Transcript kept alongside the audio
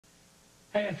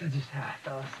Hey, I just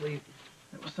fell asleep.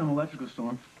 It was some electrical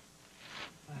storm.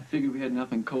 I figured we had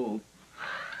nothing cold.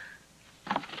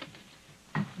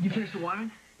 You finished the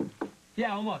wiring?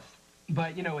 Yeah, almost.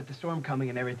 But, you know, with the storm coming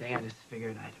and everything, I just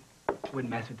figured I wouldn't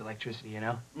mess with the electricity, you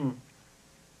know? Mm.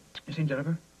 You seen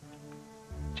Jennifer?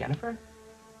 Jennifer?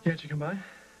 Yeah, did she come by?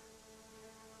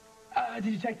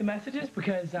 Did you check the messages?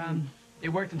 Because, it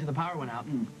worked until the power went out.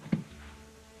 Mm.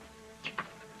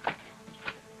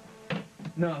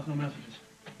 No, there's no messages.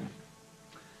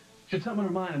 She had something on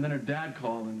her mind, and then her dad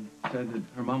called and said that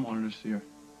her mom wanted to see her.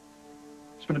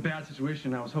 It's been a bad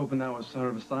situation. I was hoping that was sort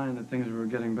of a sign that things were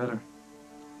getting better.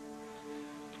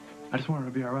 I just wanted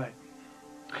her to be all right.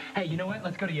 Hey, you know what?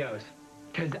 Let's go to Yo's.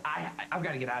 Because I've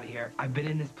got to get out of here. I've been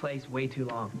in this place way too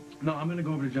long. No, I'm going to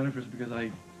go over to Jennifer's because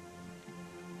I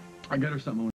got her something.